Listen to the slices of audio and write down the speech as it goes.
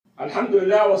الحمد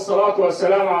لله والصلاة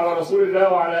والسلام على رسول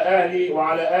الله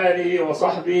وعلى آله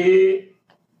وصحبه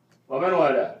ومن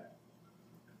والاه.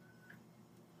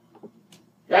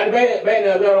 يعني بين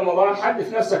يدي رمضان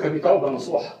حدث نفسك بتوبة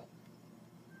نصوحة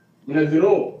من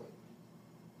الذنوب.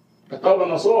 التوبة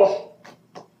النصوح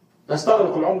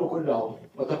تستغرق العمر كله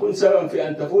وتكون سببا في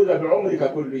أن تفوز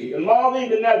بعمرك كله الماضي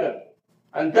بالندم،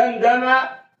 أن تندم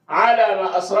على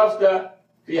ما أسرفت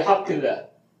في حق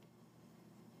الله،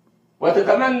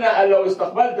 وتتمنى أن لو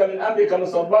استقبلت من أمرك ما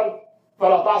استدبرت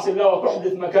فلا تعصي الله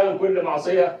وتحدث مكان كل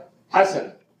معصية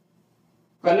حسنة.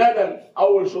 فالندم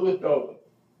أول شروط التوبة.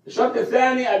 الشرط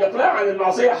الثاني الإقلاع عن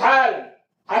المعصية حالا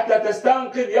حتى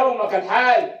تستنقذ يومك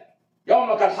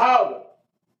الحاضر.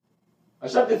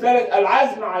 الشرط الثالث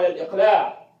العزم على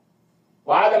الإقلاع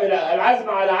العزم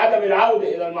على عدم العودة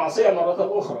إلى المعصية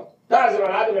مرة أخرى. تعزم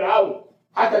على عدم العودة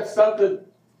حتى تستنقذ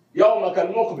يومك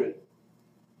المقبل.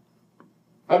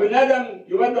 فبالندم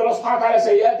يبدل الله سبحانه وتعالى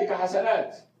سيئاتك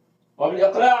حسنات،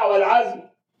 وبالإقلاع والعزم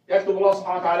يكتب الله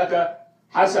سبحانه وتعالى لك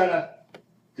حسنة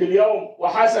في اليوم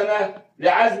وحسنة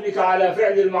لعزمك على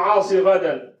فعل المعاصي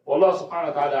غدا، والله سبحانه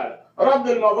وتعالى أعلم. رد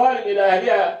المظالم إلى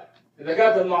أهلها إذا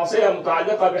كانت المعصية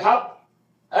متعلقة بحق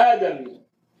آدمي،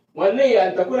 والنية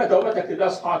أن تكون توبتك لله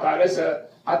سبحانه وتعالى، ليس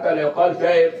حتى لا يقال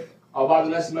تائب. أو بعض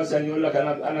الناس مثلا يقول لك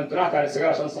أنا امتنعت عن السجاير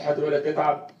عشان صحتي ولا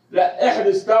تتعب. لا،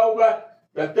 احرص توبة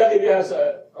تبتغي بها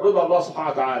رضا الله سبحانه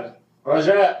وتعالى،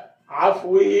 رجاء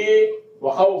عفوه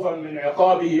وخوفا من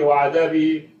عقابه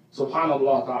وعذابه سبحانه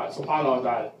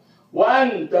وتعالى.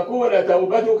 وأن تكون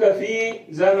توبتك في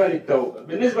زمن التوبة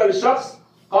بالنسبة للشخص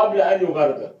قبل أن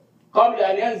يغرق، قبل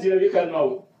أن ينزل بك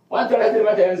الموت. وأنت لا تدري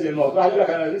متى ينزل الموت. واحد يقول لك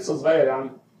أنا لسه صغير يا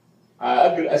عم،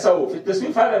 أجل أسوف.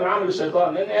 التسويف هذا من عمل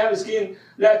الشيطان، لأن يا مسكين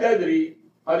لا تدري،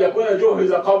 قد يكون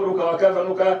جهز قبرك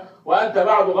وكفنك وأنت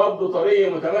بعد غض طري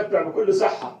متمتع بكل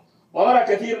صحة. ونرى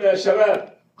كثير من الشباب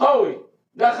قوي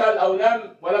دخل أو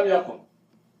نام ولم يقم.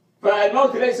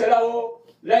 فالموت ليس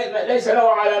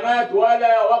له علامات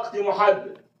ولا وقت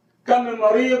محدد. كم من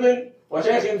مريض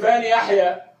وشيخ فاني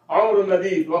يحيا عمر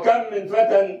مديد، وكم من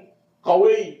فتى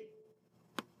قوي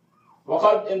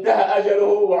وقد انتهى أجله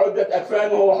وعدت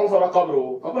أكفانه وحفر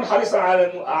قبره. فكن حريصا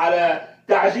على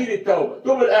تعجيل التوبة.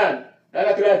 توب الآن،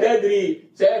 لأنك لا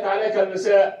تدري سيأتي عليك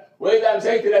المساء، وإذا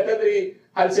أمسيت لا تدري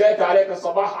هل سيأتي عليك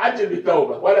الصباح. عجل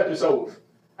بالتوبة ولا تسوف.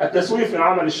 التسويف من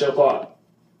عمل الشيطان.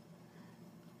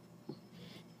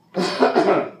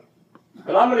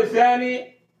 الأمر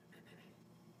الثاني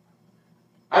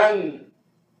أن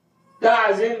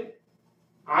تعزم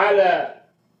على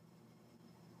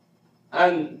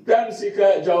أن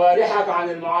تمسك جوارحك عن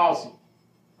المعاصي.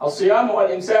 الصيام هو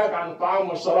الإمساك عن الطعام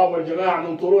والشراب والجماع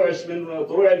من طلوع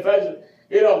الفجر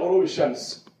إلى غروب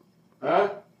الشمس.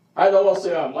 هذا هو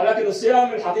الصيام. ولكن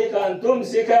الصيام الحقيقة أن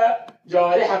تمسك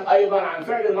جوارحك أيضا عن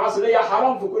فعل المعاصي اللي هي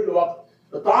حرام في كل وقت.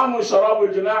 الطعام والشراب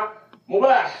والجماع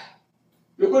مباح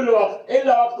في كل وقت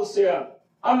إلا وقت الصيام.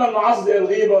 أما المعاصي زي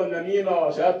الغيبة والنميمة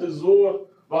وشهادة الزور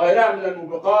وغيرها من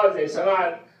الموبقات زي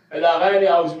سماع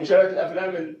الأغاني أو مشاهدة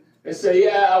الأفلام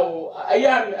السيئة أو أي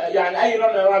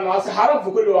نوع من أنواع المعاصي حرام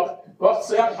في كل وقت. وقت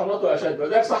الصيام حرمته أشد.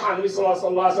 وذلك صح عن النبي صلى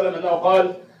الله عليه وسلم أنه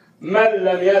قال: من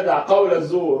لم يدع قول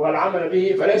الزور والعمل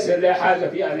به فليس له حاجة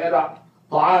في أن يدع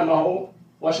طعامه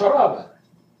وشرابه.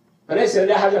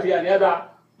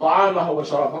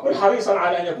 فكن حريصا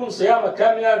على أن يكون صيامك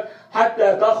كاملا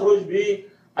حتى تخرج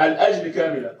بالأجر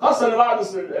كاملا. خاصة أن بعض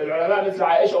العلماء مثل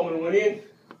عائشة أم المؤمنين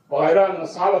وغيرها من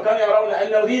الصحابة كانوا يرون أن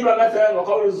الغيبة مثلا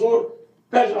وقول الزور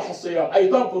تجرح الصيام، أي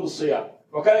تنقض الصيام.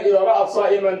 وكان إذا رأت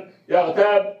صائما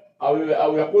يغتاب أو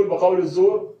يقول بقول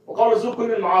الزور، وقول الزور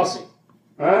كل المعاصي،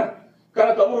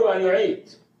 كانت تأمره بأن يعيد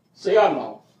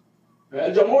صيامه.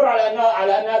 الجمهور على أن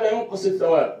هذا ينقص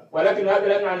الثواب، ولكن هذا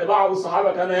لا يمنع أن بعض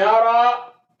الصحابة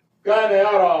كان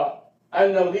يرى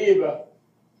أن الغيبة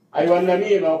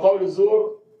والنميمة وقول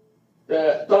الزور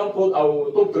تنقض أو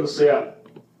تبطل الصيام،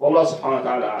 والله سبحانه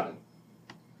وتعالى أعلم.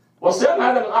 والصيام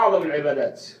هذا من أعظم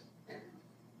العبادات،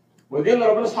 ودين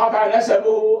ربنا سبحانه وتعالى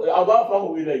نسبه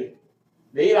أضافه إليه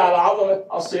دليل على عظمة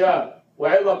الصيام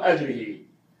وعظم أجره.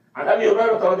 عن أبي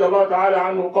هريرة رضي الله تعالى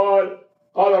عنه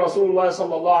قال رسول الله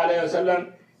صلى الله عليه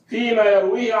وسلم فيما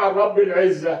يرويه عن رب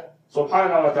العزة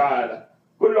سبحانه وتعالى: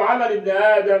 كل عمل ابن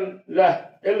آدم له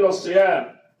إلا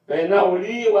الصيام فإنه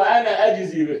لي وأنا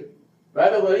أجزي به.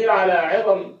 فهذا دليل على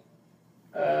عظم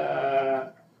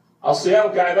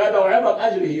الصيام كعبادة وعظم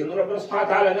أجره، أن ربنا سبحانه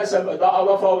وتعالى نسب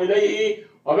أضافه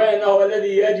إليه وبين هو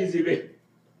الذي يجزي به.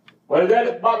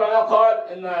 ولذلك بعض العلماء قال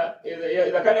إن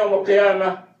إذا كان يوم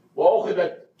القيامة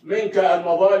وأخذت منك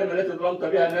المظالم التي ظلمت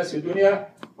بها الناس في الدنيا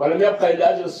ولم يبقى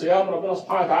إلا أجل الصيام، ربنا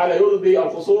سبحانه وتعالى يرضي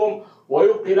الخصوم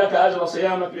ويبقي لك أجر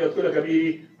صيامك ليدخلك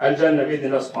به الجنة بإذن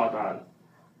الله سبحانه وتعالى.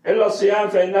 إلا الصيام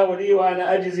فإنه لي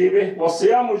وأنا أجزي به،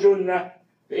 والصيام جنة،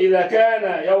 فإذا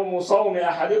كان يوم صوم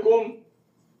أحدكم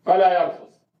فلا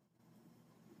يرفث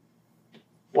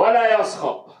ولا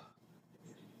يصخب،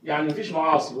 يعني مفيش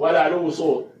معاصي ولا علو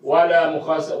صوت ولا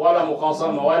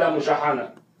مخاصمة ولا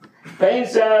مشاحنة. فإن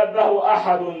سابه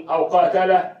أحد أو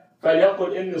قاتله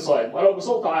فليقل إني صائم، ولو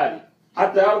بصوت عالي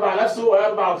حتى يرضع نفسه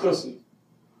ويرضع الخصم.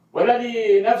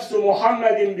 والذي نفس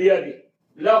محمد بيده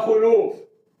لا خلوف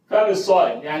فم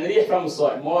الصائم، يعني ريح فم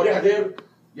الصائم، ما هو ريح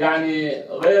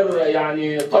غير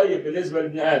يعني طيب بالنسبة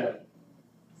لابن آدم،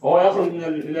 وهو يخرج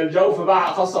من الجوف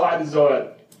خاصة بعد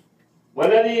الزوال.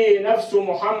 والذي نفس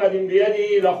محمد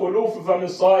بيده لخلوف فم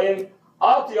الصائم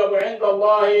أطيب عند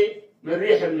الله من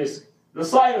ريح المسك.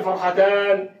 للصائم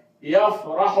فرحتان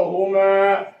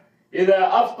يفرحهما، إذا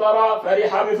أفطر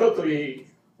فرح بفطره،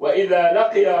 وإذا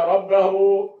لقي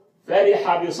ربه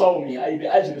فرح بصومه، أي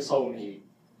بأجر صومه.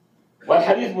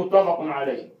 والحديث متفق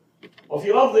عليه. وفي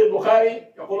لفظ البخاري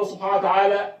يقول سبحانه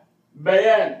وتعالى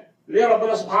بيان ليه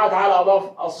ربنا سبحانه وتعالى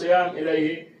أضاف الصيام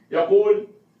إليه، يقول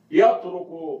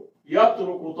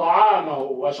يترك طعامه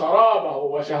وشرابه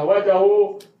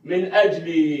وشهوته من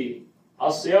أجلي،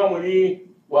 الصيام لي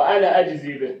وأنا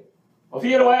أجزي به.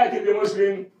 وفي رواية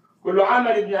لمسلم كل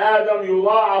عمل ابن آدم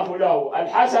يضاعف له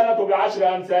الحسنة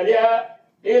بعشر أمثالها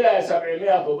إلى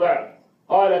 700 ضعف.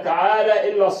 قال تعالى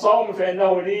إلا الصوم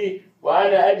فإنه لي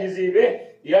وأنا أجزي به،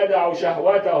 يدع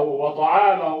شهوته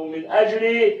وطعامه من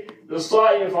أجلي.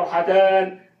 للصائم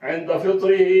فرحتان عند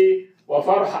فطره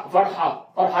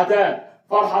فرحتان،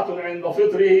 فرحة عند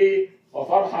فطره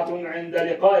وفرحة عند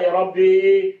لقاء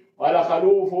ربه.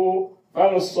 ولخلوف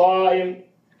فم الصائم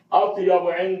أطيب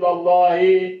عند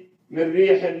الله من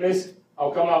ريح المسك،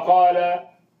 أو كما قال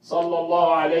صلى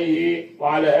الله عليه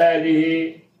وعلى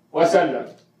آله وسلم.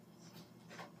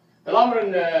 الأمر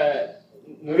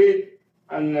نريد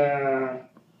أن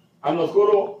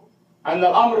نذكره أن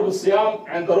الأمر بالصيام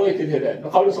عند رؤية الهلال،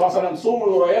 لقول صلى الله عليه وسلم صوموا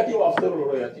لرؤيتي وأفطروا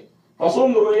لرؤيتي،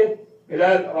 فصوموا لرؤية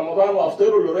هلال رمضان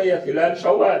وأفطروا لرؤية هلال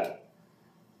شوال.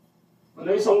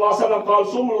 النبي صلى الله عليه وسلم قال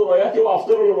صوموا لرؤيتي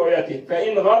وأفطروا لرؤيته،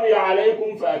 فإن غبي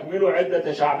عليكم فأكملوا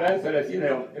عدة شعبان 30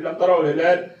 يوما، إن لم تروا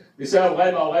الهلال بسبب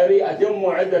غيم أو غيره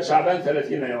أتموا عدة شعبان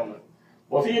 30 يوما.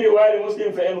 وفي رواية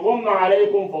مسلم فإن غم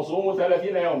عليكم فصوموا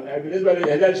 30 يوما، يعني بالنسبة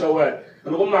للهلال شوال،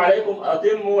 إن غم عليكم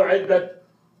أتموا عدة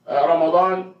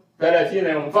رمضان 30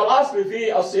 يوما. فالأصل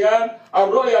في الصيام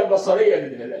الرؤية البصرية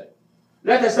للهلال،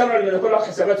 لا تستمع من يكون لك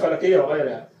حسابات فلكية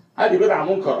وغيرها، هذه بدعة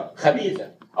منكرة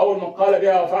خبيثة، أول من قال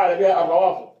بها وفعل بها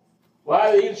الروافض،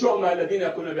 وهذه الشؤمة الذين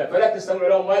يكون بها، فلا تستمع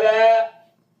لهم ولا،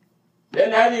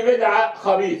 لأن هذه بدعة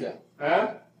خبيثة،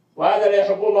 وهذا لا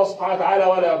يحب الله سبحانه وتعالى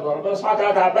ولا يرضى. ربنا سبحانه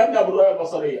وتعالى تعبدنا بالرؤية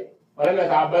البصرية ولم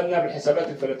يتعبدنا بالحسابات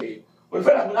الفلكية.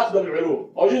 والفلك من أقدم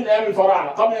العلوم، موجود من أيام الفراعنة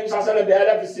قبل النبي صلى الله عليه وسلم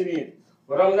بآلاف السنين،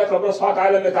 ورغم ذلك ربنا سبحانه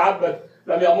وتعالى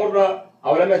لم يأمرنا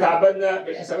أو لم يتعبدنا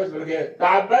بالحسابات الفلكية،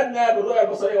 تعبدنا بالرؤية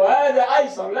البصرية، وهذا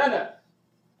أيسر لنا.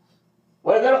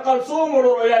 ولذلك قال صوموا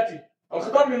لرؤيتي.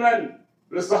 الخطاب لمن؟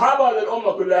 للصحابة ولا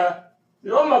للأمة كلها؟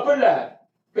 للأمة كلها.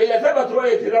 فإذا ثبت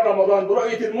رؤية هلال رمضان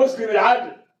برؤية المسلم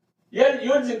العدل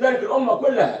يلزم ذلك الأمة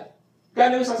كلها.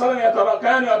 كان النبي صلى الله عليه وسلم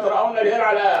كانوا يتراءون الهلال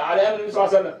على أيام النبي صلى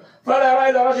الله عليه وسلم، فلا يرى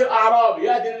إلا رجل أعرابي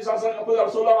يأتي النبي صلى الله عليه وسلم يقول يا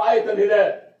رسول الله رأيت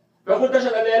الهلال، فيقول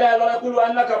تشهد أن لا إله إلا الله، يقول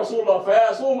أنك رسول الله،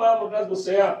 فيصوم ويأمر الناس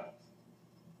بالصيام.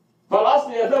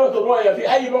 فالأصل إذا ثبت الرؤية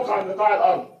في أي بقعة من بقاع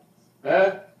الأرض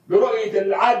برؤية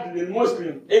العدل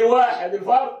المسلم الواحد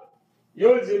الفرد،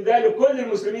 يلزم ذلك كل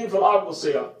المسلمين في الأرض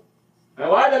الصيام.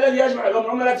 وهذا الذي يجمع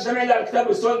الأمة لا تجتمع إلا على الكتاب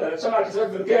والسنة، لا تجتمع على الحسابات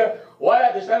الفلكية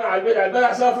ولا تجتمع على البدع.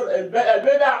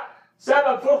 البدع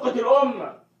سبب فرقة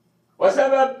الأمة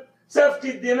وسبب سفك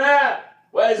الدماء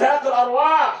وإزهاق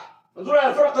الأرواح. انظروا إلى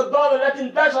الفرق الضالة التي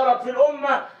انتشرت في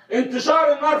الأمة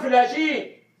انتشار النار في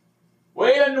الهشيم،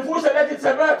 وإلى النفوس التي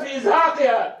تسببت في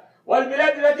إزهاقها،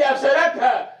 والبلاد التي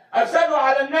أفسدتها، أفسدوا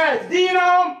على الناس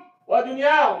دينهم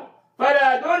ودنياهم،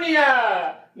 فلا دنيا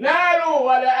نالوا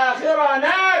ولا آخرة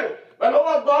نالوا، بل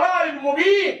هو الضلال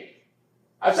المبين.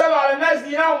 أفسدوا على الناس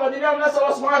دينهم ودنياهم. نسأل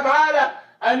الله سبحانه وتعالى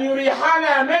أن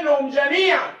يريحنا منهم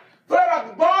جميعا. فرق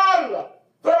ضالة،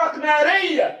 فرق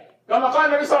نارية، كما قال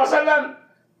النبي صلى الله عليه وسلم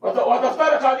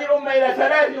وتفترق هذه الأمة إلى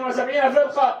 73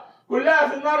 فرقة كلها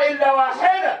في النار إلا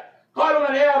واحدة. قالوا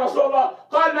من هي يا رسول الله؟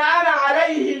 قال ما أنا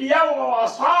عليه اليوم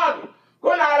وأصحابي.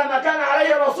 كن على ما كان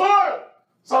عليه الرسول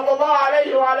صلى الله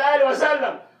عليه وعلى آله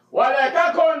وسلم، ولا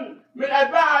تكن من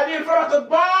أتباع هذه الفرق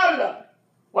الضالة،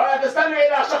 ولا تستمع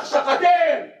إلى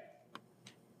شقشقتين،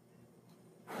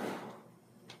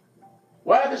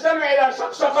 ولا تستمع إلى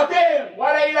شقشقتهم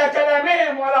ولا إلى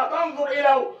كلامهم، ولا تنظر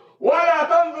إلى ولا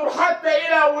تنظر حتى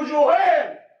إلى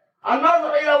وجوههم.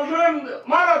 النظر إلى وجوههم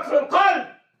مرض في القلب،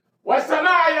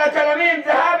 والسماع إلى كلامهم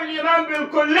ذهاب الإيمان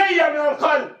بالكلية من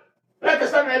القلب. لا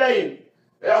تستمع إليهم،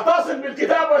 اعتصم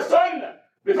بالكتاب والسنة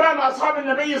بفهم أصحاب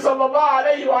النبي صلى الله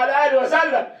عليه وعلى آله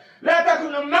وسلم. لا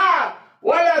تكن معه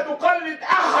ولا تقلد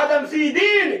أحدا في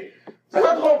دينك.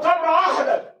 ستدخل قبر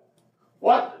وحدك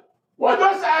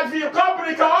وتسأل في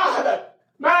قبرك وحدك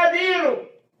ما دينك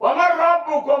ومن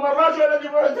ربك ومن الرجل الذي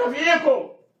بعث فيكم.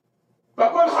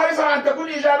 فكن حريصا أن تكون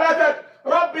إجابتك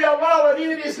ربي الله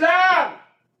ودين الإسلام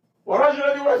والرجل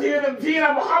الذي بعث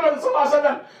فينا محمد صلى الله عليه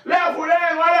وسلم، لا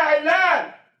فلان ولا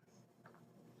علان.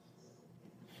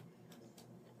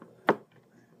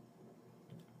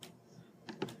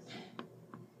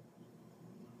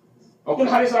 وكن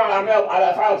حريصا على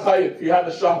أفعال الخير في هذا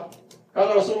الشهر. كان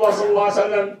رسول الله صلى الله عليه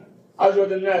وسلم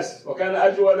أجود الناس، وكان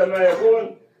أجود ما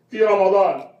يكون في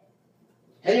رمضان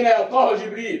حين يلقاه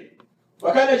جبريل.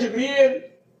 وكان جبريل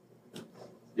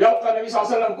يلقى النبي صلى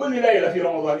الله عليه وسلم كل ليلة في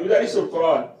رمضان يدرسه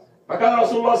القرآن. فكان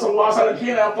رسول الله صلى الله عليه وسلم حين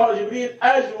يلقاه جبريل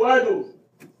أجود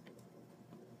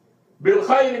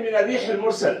بالخير من الريح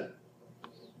المرسلة.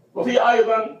 وفي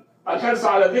أيضا الحرص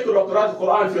على ذكر وقراءة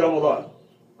القرآن في رمضان.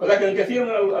 ولكن كثير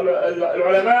من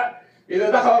العلماء إذا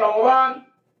دخل رمضان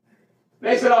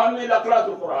ليس له هم إلا قراءة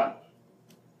القرآن،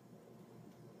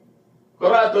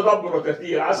 قراءة تدبر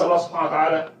وترتيل. عسى الله سبحانه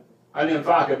وتعالى أن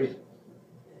ينفعك به.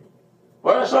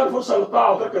 وهذا شهر فرصة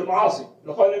للطاعة وترك المعاصي.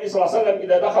 لقول النبي صلى الله عليه وسلم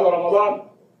إذا دخل رمضان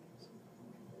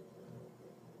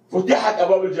فتحت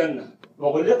أبواب الجنة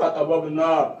وغلقت أبواب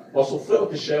النار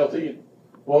وصفرت الشياطين،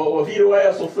 وفي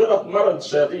رواية صفرت مرض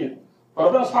الشياطين.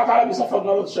 فربنا سبحانه وتعالى بيصفر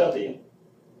مرض الشياطين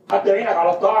حتى يعينك على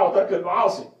الطاعة وترك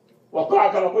المعاصي.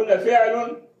 والطاعة كما قلنا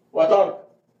فعل وترك،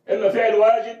 إما فعل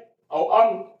واجب أو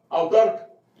أمر أو ترك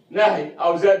نهي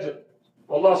أو زجر،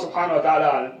 والله سبحانه وتعالى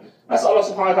أعلم. نسأل الله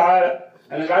سبحانه وتعالى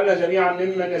أن يجعلنا جميعا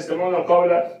ممن يستمعون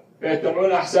القول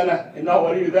فيتبعون أحسنه، إنه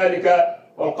ولي ذلك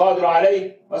والقادر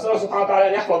عليه. وأسأل الله سبحانه وتعالى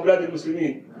أن يحفظ بلاد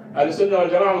المسلمين أهل السنة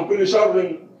والجماعة من كل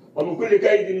شر ومن كل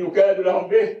كيد يكاد لهم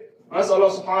به. ونسأل الله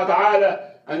سبحانه وتعالى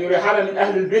أن يريحنا من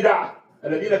أهل البدع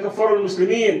الذين كفروا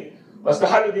المسلمين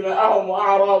واستحلوا دماءهم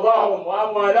وأعراضهم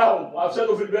وأموالهم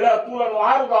وأفسدوا في البلاد طولا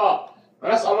وعرضا.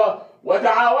 ونسأل الله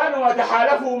وتعاونوا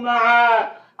وتحالفوا مع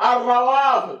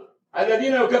الروافض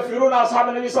الذين يكفرون أصحاب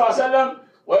النبي صلى الله عليه وسلم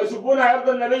ويسبون عرض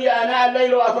النبي آناء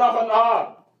الليل وأطراف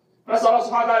النهار. نسأل الله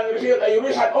سبحانه وتعالى أن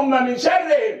يريح الأمة من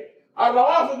شرهم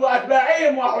الروافض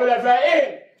وأتباعهم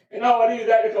وحلفائهم، إنه ولي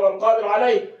ذلك والقادر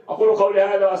عليه. أقول قولي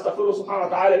هذا وأستغفره سبحانه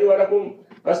وتعالى لي ولكم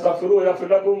فاستغفروه يغفر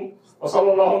لكم.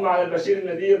 وصلى اللهم على البشير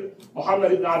النذير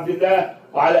محمد بن عبد الله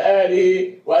وعلى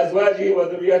آله وأزواجه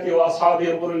وذريته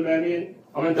وأصحابه الغر الميامين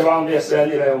ومن تبعهم بإحسان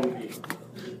إلى يوم الدين.